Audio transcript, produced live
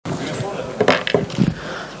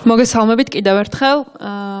მოგესალმებით კიდევ ერთხელ.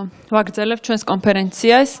 ვაგრძელებთ ჩვენს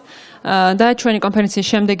კონფერენციას და ჩვენი კონფერენციის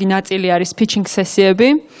შემდეგი ნაწილი არის pitching სესიები.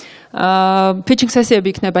 pitching სესიები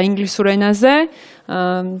იქნება ინგლისურ ენაზე.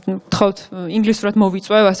 გთხოვთ ინგლისურად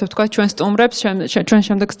მოვიწვევ, ასე ვთქვათ, ჩვენ სტუმრებს, ჩვენ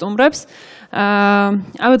შემდეგ სტუმრებს.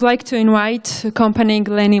 I would like to invite company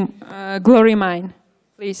Glory Mine,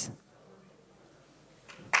 please.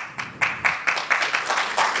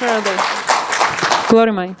 Where are they?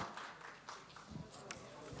 Glory Mine.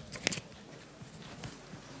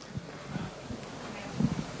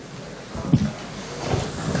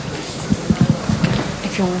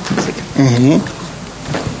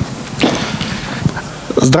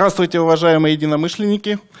 Здравствуйте, уважаемые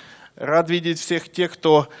единомышленники. Рад видеть всех тех,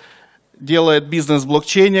 кто делает бизнес в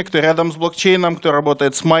блокчейне, кто рядом с блокчейном, кто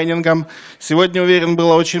работает с майнингом. Сегодня, уверен,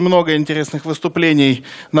 было очень много интересных выступлений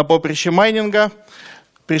на поприще майнинга.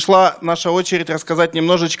 Пришла наша очередь рассказать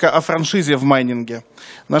немножечко о франшизе в майнинге.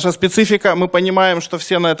 Наша специфика, мы понимаем, что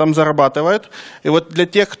все на этом зарабатывают. И вот для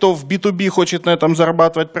тех, кто в B2B хочет на этом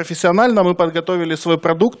зарабатывать профессионально, мы подготовили свой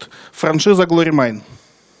продукт франшиза Glory Mine.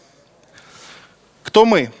 Кто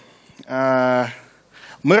мы?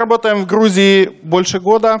 Мы работаем в Грузии больше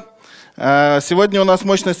года. Сегодня у нас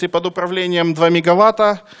мощности под управлением 2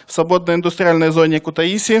 мегаватта в свободной индустриальной зоне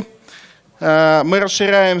Кутаиси. Мы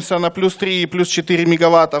расширяемся на плюс 3 и плюс 4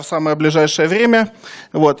 мегаватта в самое ближайшее время.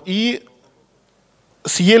 Вот. И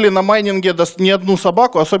съели на майнинге не одну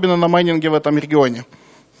собаку, особенно на майнинге в этом регионе.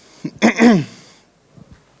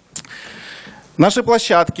 Наши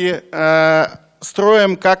площадки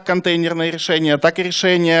строим как контейнерные решения, так и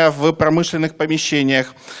решения в промышленных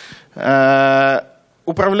помещениях.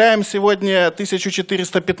 Управляем сегодня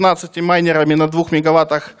 1415 майнерами на 2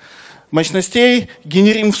 мегаваттах мощностей,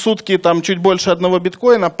 генерим в сутки там чуть больше 1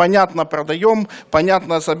 биткоина, понятно продаем,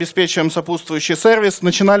 понятно обеспечиваем сопутствующий сервис.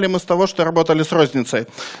 Начинали мы с того, что работали с розницей.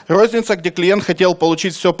 Розница, где клиент хотел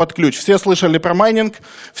получить все под ключ. Все слышали про майнинг,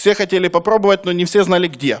 все хотели попробовать, но не все знали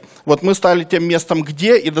где. Вот мы стали тем местом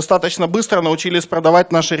где и достаточно быстро научились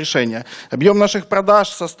продавать наши решения. Объем наших продаж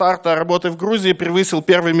со старта работы в Грузии превысил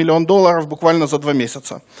первый $1 миллион буквально за 2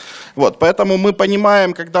 месяца. Вот, поэтому мы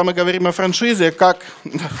понимаем, когда мы говорим о франшизе, как...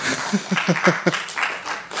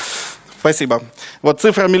 Спасибо. Вот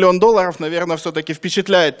цифра $1 миллион, наверное, все-таки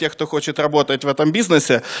впечатляет тех, кто хочет работать в этом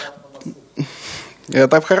бизнесе.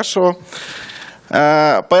 Это хорошо.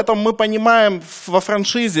 Поэтому мы понимаем во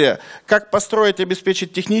франшизе, как построить и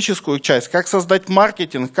обеспечить техническую часть, как создать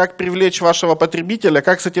маркетинг, как привлечь вашего потребителя,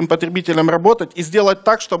 как с этим потребителем работать и сделать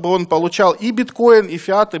так, чтобы он получал и биткоин, и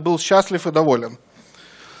фиат, и был счастлив и доволен.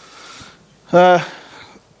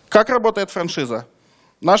 Как работает франшиза?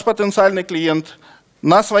 Наш потенциальный клиент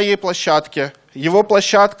на своей площадке, его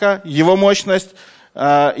площадка, его мощность,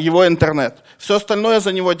 его интернет. Все остальное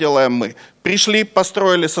за него делаем мы. Пришли,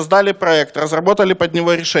 построили, создали проект, разработали под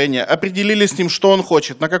него решение, определили с ним, что он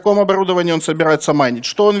хочет, на каком оборудовании он собирается майнить,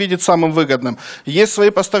 что он видит самым выгодным. Есть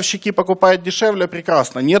свои поставщики, покупают дешевле,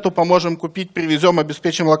 прекрасно. Нету, поможем купить, привезем,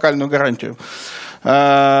 обеспечим локальную гарантию.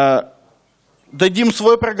 Дадим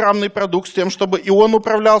свой программный продукт с тем, чтобы и он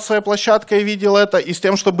управлял своей площадкой и видел это, и с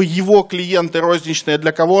тем, чтобы его клиенты розничные,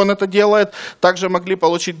 для кого он это делает, также могли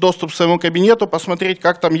получить доступ к своему кабинету, посмотреть,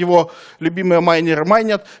 как там его любимые майнеры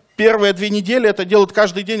майнят. Первые 2 недели это делают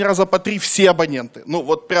каждый день раза по 3 все абоненты. Ну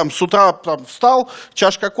вот прям с утра там встал,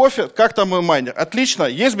 чашка кофе, как там мой майнер? Отлично,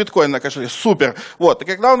 есть биткоин на кошельке? Супер. Вот, и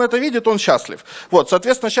когда он это видит, он счастлив. Вот,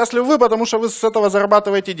 соответственно, счастлив вы, потому что вы с этого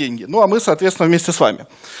зарабатываете деньги. Ну а мы, соответственно, вместе с вами.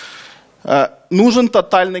 Нужен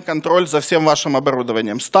тотальный контроль за всем вашим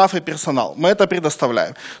оборудованием, стаф и персонал. Мы это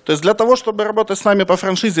предоставляем. То есть для того, чтобы работать с нами по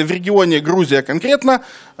франшизе в регионе Грузия конкретно,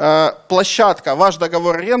 площадка, ваш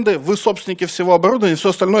договор аренды, вы собственники всего оборудования, все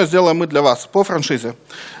остальное сделаем мы для вас по франшизе.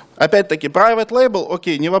 Опять-таки, private label,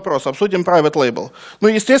 окей, не вопрос, обсудим private label. Ну,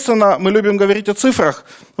 естественно, мы любим говорить о цифрах,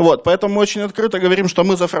 вот, поэтому мы очень открыто говорим, что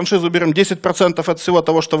мы за франшизу берем 10% от всего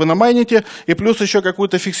того, что вы намайните, и плюс еще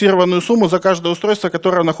какую-то фиксированную сумму за каждое устройство,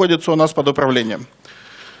 которое находится у нас под управлением.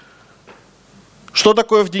 Что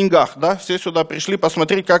такое в деньгах? Да? Все сюда пришли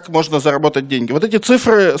посмотреть, как можно заработать деньги. Вот эти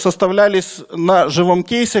цифры составлялись на живом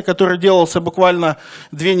кейсе, который делался буквально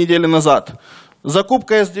 2 недели назад.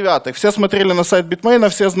 Закупка S9. Все смотрели на сайт Bitmain,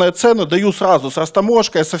 все знают цену. Даю сразу с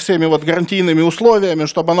растаможкой, со всеми вот гарантийными условиями,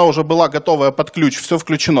 чтобы она уже была готовая под ключ, все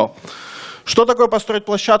включено. Что такое построить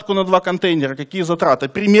площадку на 2 контейнера? Какие затраты?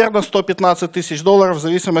 Примерно 115 тысяч долларов в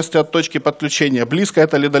зависимости от точки подключения. Близко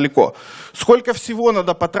это или далеко. Сколько всего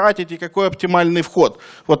надо потратить и какой оптимальный вход?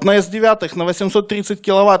 Вот на S9 на 830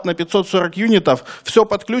 киловатт на 540 юнитов все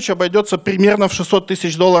под ключ обойдется примерно в 600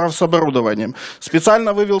 тысяч долларов с оборудованием.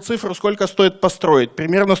 Специально вывел цифру, сколько стоит построить.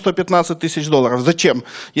 Примерно 115 тысяч долларов. Зачем?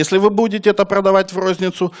 Если вы будете это продавать в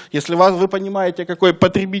розницу, если вы понимаете, какой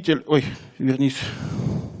потребитель... Ой, вернись...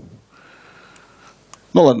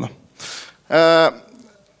 Ну ладно.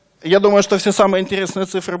 Я думаю, что все самые интересные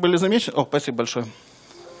цифры были замечены. О, спасибо большое.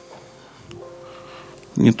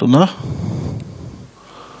 Не туда.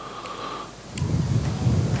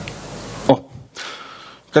 О.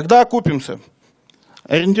 Когда окупимся?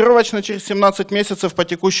 Ориентировочно через 17 месяцев по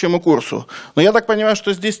текущему курсу. Но я так понимаю,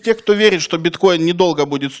 что здесь те, кто верит, что биткоин недолго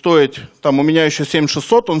будет стоить, там у меня еще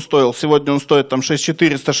 7600 он стоил, сегодня он стоит там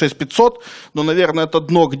 6400, 6500, но, наверное, это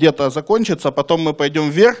дно где-то закончится, а потом мы пойдем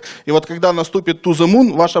вверх, и вот когда наступит to the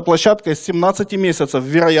moon, ваша площадка из 17 месяцев,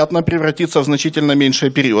 вероятно, превратится в значительно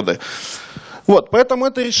меньшие периоды. Вот, поэтому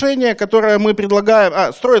это решение, которое мы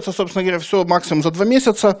предлагаем, строится, собственно говоря, все максимум за 2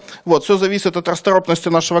 месяца. Вот, все зависит от расторопности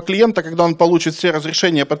нашего клиента, когда он получит все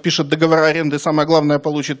разрешения, подпишет договора аренды, и самое главное,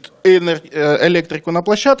 получит электрику на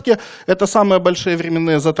площадке. Это самые большие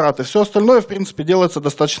временные затраты. Все остальное, в принципе, делается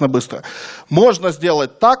достаточно быстро. Можно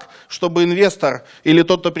сделать так, чтобы инвестор или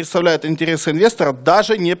тот, кто представляет интересы инвестора,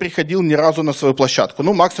 даже не приходил ни разу на свою площадку.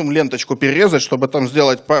 Ну, максимум ленточку перерезать, чтобы там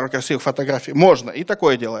сделать пару красивых фотографий. Можно, и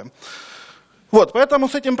такое делаем. Вот, поэтому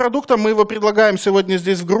с этим продуктом мы его предлагаем сегодня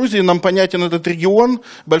здесь, в Грузии. Нам понятен этот регион.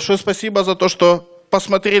 Большое спасибо за то, что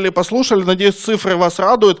посмотрели, послушали. Надеюсь, цифры вас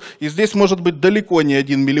радуют. И здесь может быть далеко не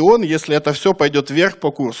 1 миллион, если это все пойдет вверх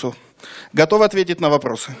по курсу. Готов ответить на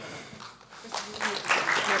вопросы.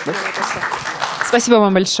 Спасибо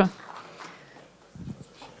вам большое.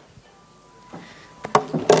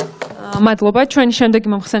 მადლობა. ჩვენი შემდეგი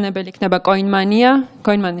მომხსენებელი იქნება CoinMania.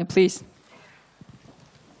 CoinMania, please.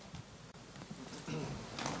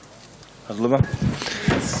 მადლობა.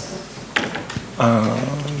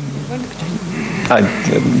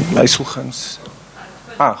 აი სულხანს.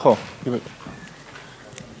 ხო.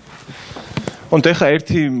 on ეხა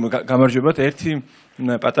ერთი გამარჯვებათ, ერთი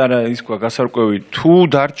პატარა ის ყვა გასარკვევი თუ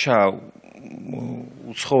დარჩა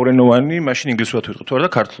უცხოურენოვანი, მაშინ ინგლისურად ვიტყვით, თუ არა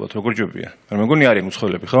და ქართულად, როგორ ჯობია? მაგრამ მეგონი არის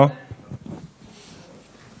უცხოელები, ხო?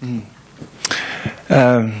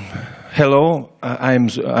 Hello,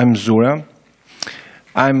 I'm Zura.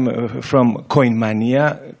 I'm from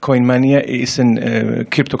CoinMania. CoinMania is a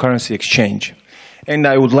cryptocurrency exchange. And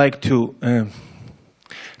I would like to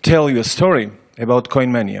tell you a story about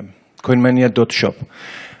CoinMania, coinmania.shop.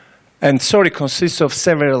 And the story consists of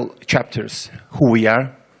several chapters. Who we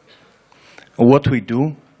are, what we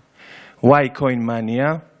do, why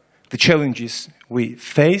CoinMania, the challenges we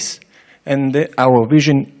face, and our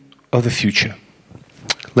vision of the future.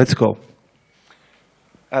 Let's go.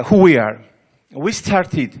 Who we are. We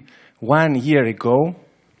started 1 year ago,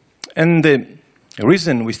 and the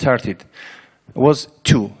reason we started was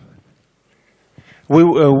two.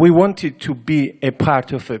 We wanted to be a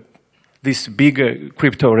part of this bigger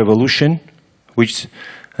crypto revolution, which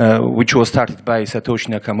was started by Satoshi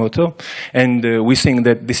Nakamoto, and we think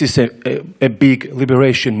that this is a big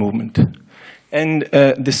liberation movement. And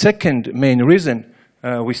the second main reason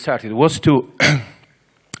we started was to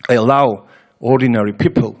allow ordinary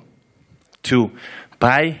people to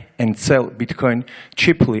buy and sell Bitcoin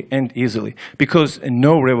cheaply and easily, because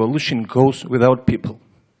no revolution goes without people.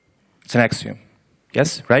 It's an axiom.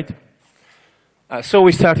 Yes, right? So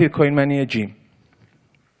we started CoinMania G.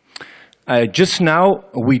 Just now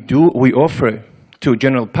we offer to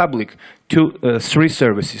general public three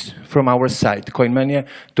services from our site,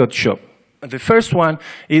 coinmania.shop. The first one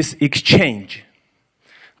is exchange.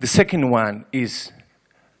 The second one is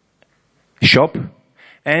shop.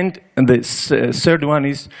 And the third one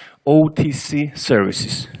is OTC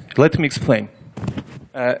services. Let me explain.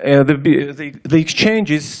 The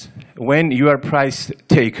exchange is when you are price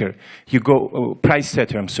taker. You go price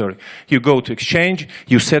setter. I'm sorry. You go to exchange.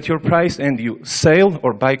 You set your price and you sell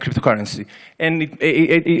or buy cryptocurrency. And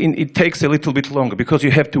it takes a little bit longer because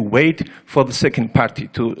you have to wait for the second party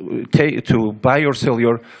to buy or sell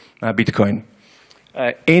your Bitcoin.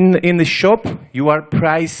 In the shop, you are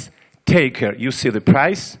price taker. You see the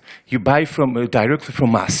price, you buy directly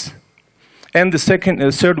from us. And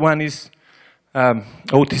the third one is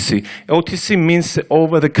OTC. OTC means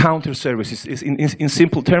over-the-counter services. In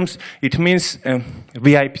simple terms, it means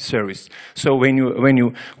VIP service. So when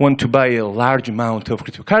you want to buy a large amount of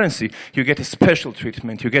cryptocurrency, you get a special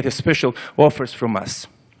treatment. You get a special offers from us,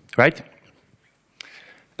 right?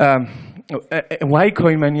 Why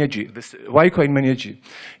CoinMania G? Why CoinMania G?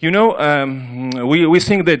 You know, we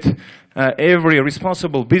think that every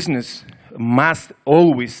responsible business must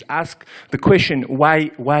always ask the question, why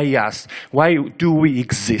us? Why do we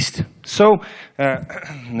exist? So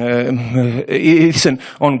it's an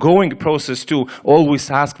ongoing process to always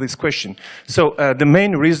ask this question. So the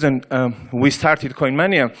main reason we started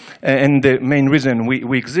CoinMania and the main reason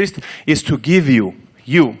we exist is to give you,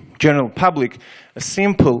 general public, a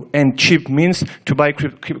simple and cheap means to buy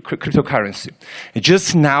cryptocurrency.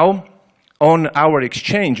 Just now, on our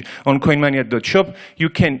exchange, on coinmania.shop, you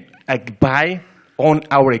can buy on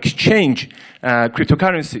our exchange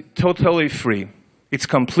cryptocurrency totally free. It's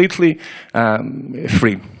completely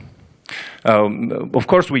free. Of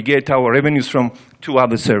course, we get our revenues from 2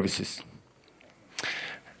 other services.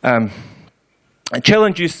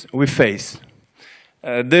 Challenges we face.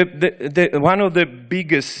 One of the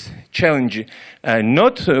biggest challenge,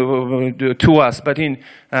 not to us, but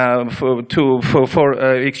for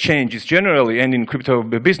exchanges generally and in crypto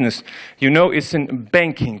business, you know, it's in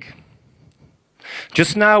banking.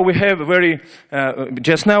 Just now we have a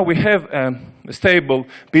stable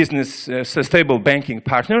business, a stable banking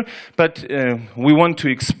partner, but we want to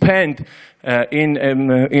expand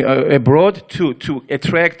abroad to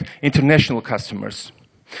attract international customers.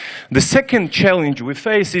 The second challenge we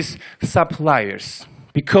face is suppliers,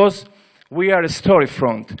 because we are a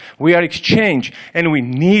storefront, we are exchange, and we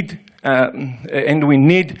need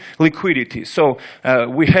liquidity. So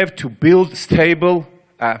we have to build stable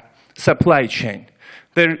supply chain.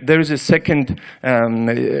 There is a second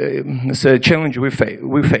challenge we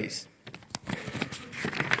face.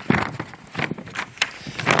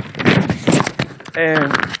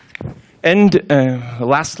 And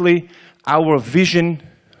lastly, our vision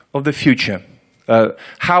of the future.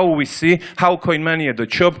 How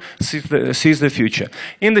CoinMania.shop sees the future.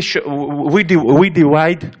 In the we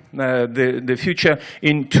divide the future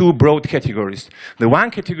in 2 broad categories. The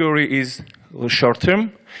one category is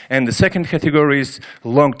short-term, and the second category is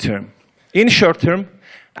long-term. In short-term,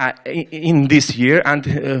 in this year, and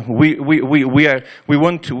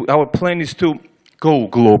our plan is to go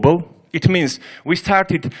global. It means we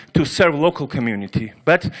started to serve local community,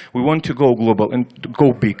 but we want to go global and to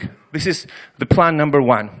go big. This is the plan number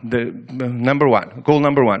 1, goal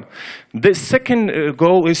number 1. The second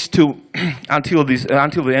goal is to, until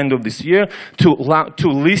the end of this year, to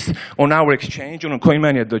list on our exchange, on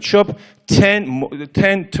coinmania.shop,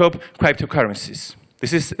 10 top cryptocurrencies.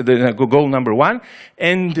 This is the goal number 1.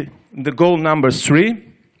 And the goal number 3,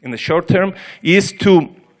 in the short term, is to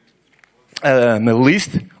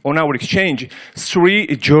list on our exchange 3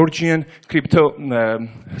 Georgian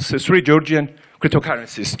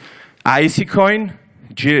cryptocurrencies: IC Coin,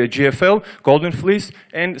 GFL, Golden Fleece,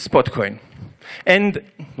 and Spotcoin. And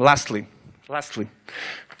lastly,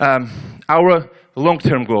 our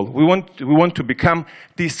long-term goal. We want to become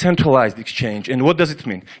decentralized exchange. And what does it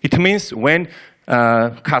mean? It means when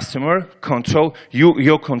customer control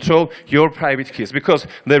your private keys, because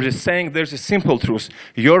there's a saying, there's a simple truth: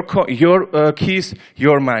 your keys,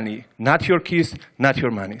 your money, not your keys, not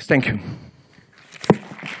your money. Thank you.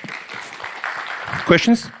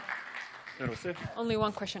 Questions? Only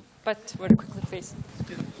one question, but very quickly, please.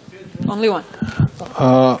 Only one.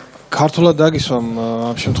 ქართულად დაგისვამ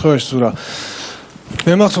ამ შემთხვევაში ზურა.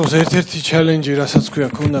 მე მახსოვს ერთ-ერთი ჩელენჯი, რასაც ქვია,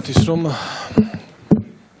 ქონდათ ის რომ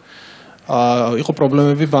იყო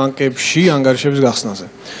პრობლემები ბანკებში ანგარიშების გახსნაზე.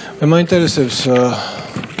 მე მაინტერესებს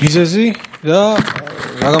მიზეზი და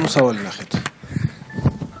რა გამოსავალი ნახეთ.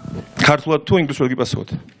 ქართულად თუ ინგლისურად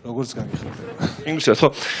გიპასუხოთ? როგორც გაგიხსენებთ. English.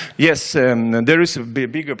 So, yes, there is a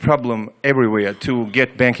bigger problem everywhere to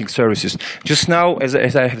get banking services. Just now, as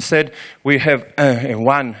I have said, we have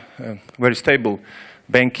one very stable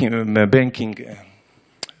bank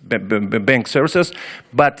services,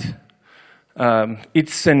 but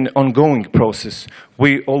it's an ongoing process.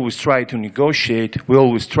 We always try to negotiate. We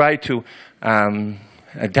always try to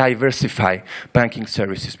diversify banking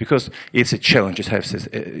services, because it's a challenge. As I have said,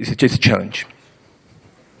 it's a challenge.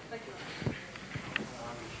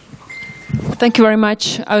 Thank you very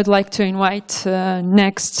much. I would like to invite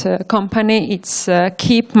next company. It's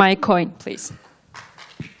Keep My Coin, please.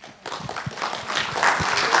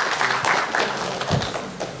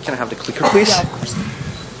 Can I have the clicker, please? Yeah, of course.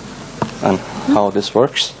 And how this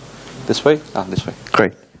works? This way? This way.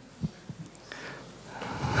 Great.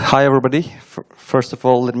 Hi, everybody. First of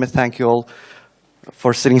all, let me thank you all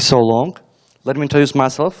for sitting so long. Let me introduce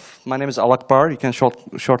myself. My name is Alakbar. You can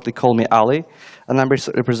shortly call me Ali. And I'm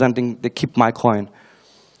representing the Keep My Coin.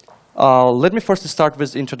 Let me first start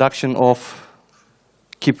with the introduction of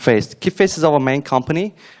KeepFace. KeepFace is our main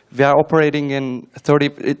company. We are operating in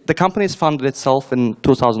 30. The company is founded itself in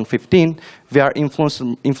 2015. We are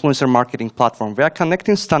influencer marketing platform. We are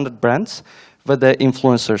connecting standard brands with the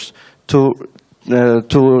influencers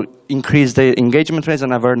to increase the engagement rates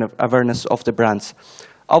and awareness of the brands.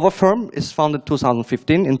 Our firm is founded in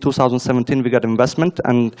 2015. In 2017, we got investment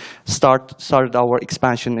and started our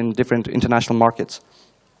expansion in different international markets.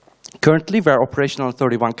 Currently, we are operational in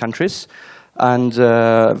 31 countries. And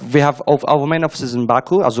we have our main offices in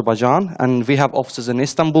Baku, Azerbaijan, and we have offices in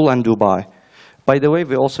Istanbul and Dubai. By the way,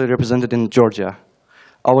 we also represented in Georgia.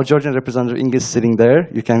 Our Georgian representative, Inge, is sitting there.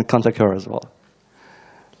 You can contact her as well.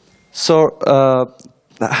 So,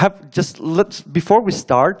 before we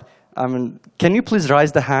start, can you please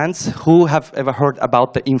raise the hands who have ever heard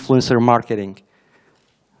about the influencer marketing?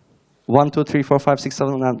 1, 2, 3, 4, 5, 6,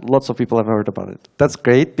 7, and lots of people have heard about it. That's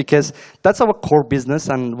great, because that's our core business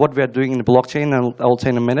and what we are doing in the blockchain, and I'll tell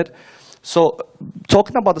in a minute. So,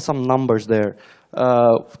 talking about some numbers there.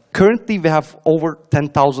 Currently, we have over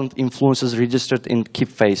 10,000 influencers registered in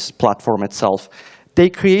KeepFace platform itself. They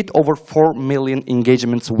create over 4 million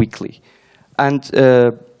engagements weekly. And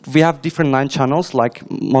we have different 9 channels, like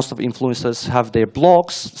most of influencers have their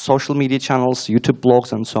blogs, social media channels, YouTube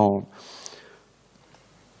blogs, and so on.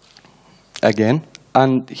 Again.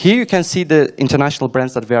 And here you can see the international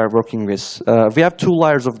brands that we are working with. We have 2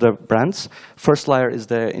 layers of the brands. First layer is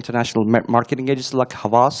the international marketing agencies like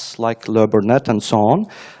Havas, like Le Burnett, and so on.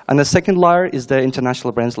 And the second layer is the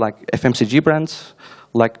international brands like FMCG brands,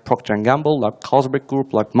 like Procter & Gamble, like Carlsberg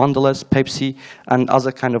Group, like Mondelez, Pepsi, and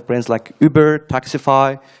other kind of brands like Uber,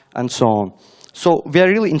 Taxify, and so on. So we are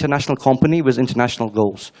a really international company with international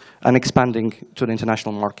goals and expanding to the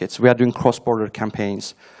international markets. We are doing cross-border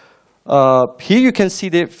campaigns. Here you can see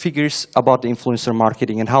the figures about the influencer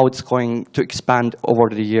marketing and how it's going to expand over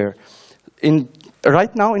the year.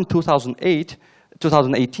 Right now in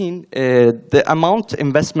 2018, the amount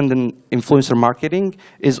investment in influencer marketing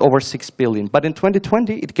is over 6 billion. But in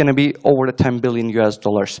 2020, it's going to be over $10 billion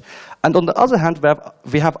US. And on the other hand,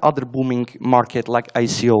 we have other booming market like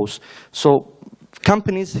ICOs. So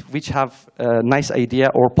companies which have a nice idea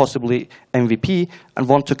or possibly MVP and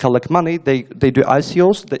want to collect money, they do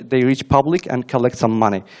ICOs, they reach public and collect some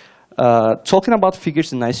money. Talking about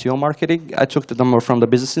figures in ICO marketing, I took the number from the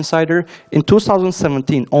Business Insider. In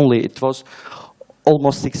 2017 only, it was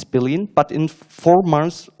almost 6 billion, but in 4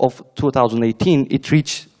 months of 2018, it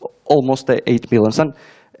reached almost 8 billion. And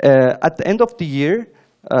at the end of the year,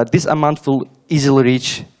 this amount will easily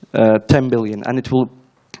reach 10 billion, and it will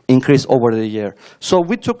increase over the year. So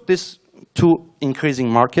we took these 2 increasing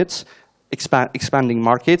markets, expanding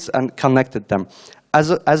markets, and connected them,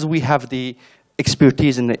 as we have the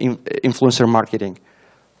expertise in the influencer marketing.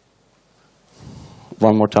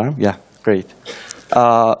 One more time, yeah, great.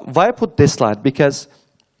 Why I put this slide? Because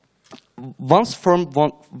once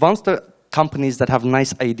the companies that have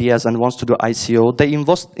nice ideas and wants to do ICO, they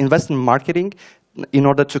invest in marketing in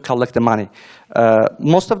order to collect the money.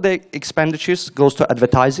 Most of the expenditures goes to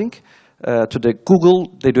advertising, to the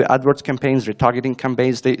Google. They do AdWords campaigns, retargeting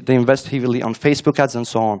campaigns. They invest heavily on Facebook ads and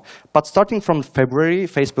so on. But starting from February,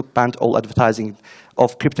 Facebook banned all advertising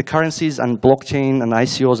of cryptocurrencies and blockchain and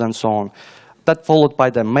ICOs and so on. That followed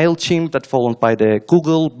by the MailChimp, that followed by the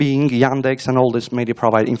Google, Bing, Yandex, and all these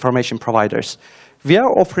information providers. We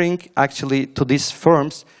are offering actually to these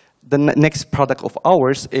firms, the next product of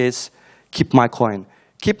ours is KeepMyCoin.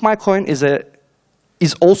 KeepMyCoin is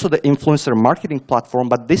also the influencer marketing platform,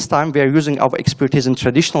 but this time we are using our expertise in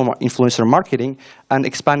traditional influencer marketing and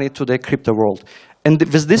expanding it to the crypto world. And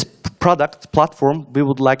with this product platform, we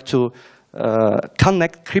would like to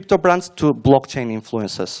connect crypto brands to blockchain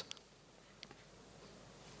influencers.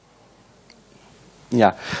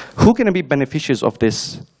 Yeah, who can be beneficiaries of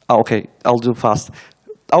this? Okay, I'll do fast.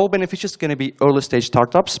 Our beneficiaries are going to be early stage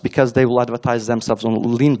startups because they will advertise themselves on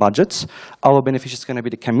lean budgets. Our beneficiaries are going to be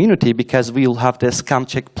the community because we will have the scam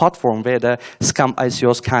check platform where the scam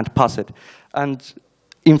ICOs can't pass it. And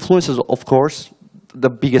influencers, of course, the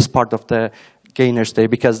biggest part of the gainers there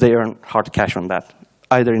because they earn hard cash on that,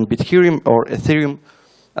 either in Bitcoin or Ethereum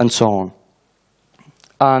and so on.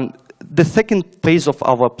 And the second phase of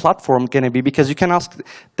our platform going to be, because you can ask,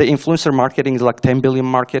 the influencer marketing is like 10 billion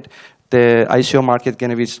market. The ICO market going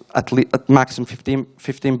to be at maximum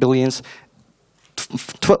 15 billions.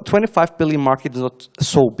 25 billion market is not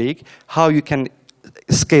so big. How you can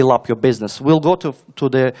scale up your business? We'll go to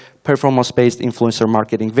the performance-based influencer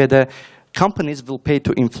marketing, where the companies will pay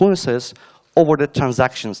to influencers over the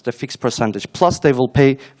transactions, the fixed percentage. Plus, they will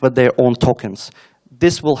pay with their own tokens.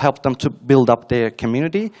 This will help them to build up their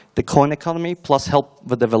community, the coin economy, plus help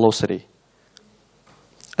with the velocity.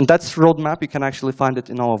 And that's roadmap. You can actually find it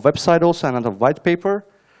in our website also and on the white paper.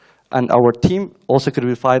 And our team also could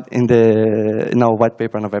be found in our white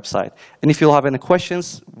paper on the website. And if you have any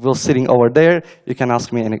questions, we're sitting over there. You can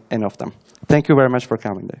ask me any of them. Thank you very much for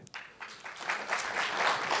coming there.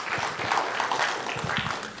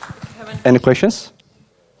 Any questions?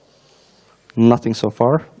 Nothing so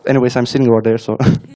far. Anyways, I'm sitting over there, so.